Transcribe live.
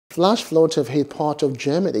Flash floods have hit part of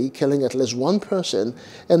Germany, killing at least one person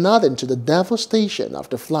and adding to the devastation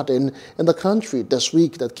after flooding in the country this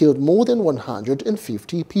week that killed more than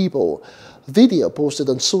 150 people. Video posted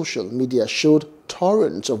on social media showed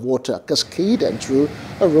torrents of water cascading through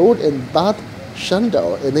a road in Bad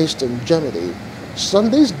Schandau in eastern Germany.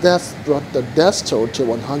 Sunday's death brought the death toll to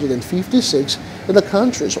 156 in the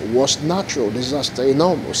country's worst natural disaster in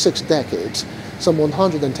almost 6 decades. Some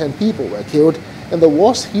 110 people were killed in the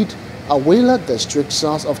worst-hit Awela district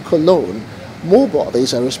south of Cologne. More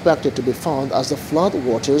bodies are expected to be found as the flood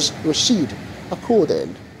waters recede,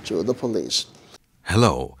 according to the police.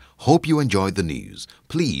 Hello, hope you enjoyed the news.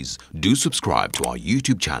 Please do subscribe to our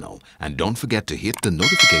YouTube channel and don't forget to hit the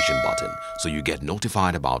notification button so you get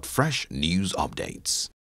notified about fresh news updates.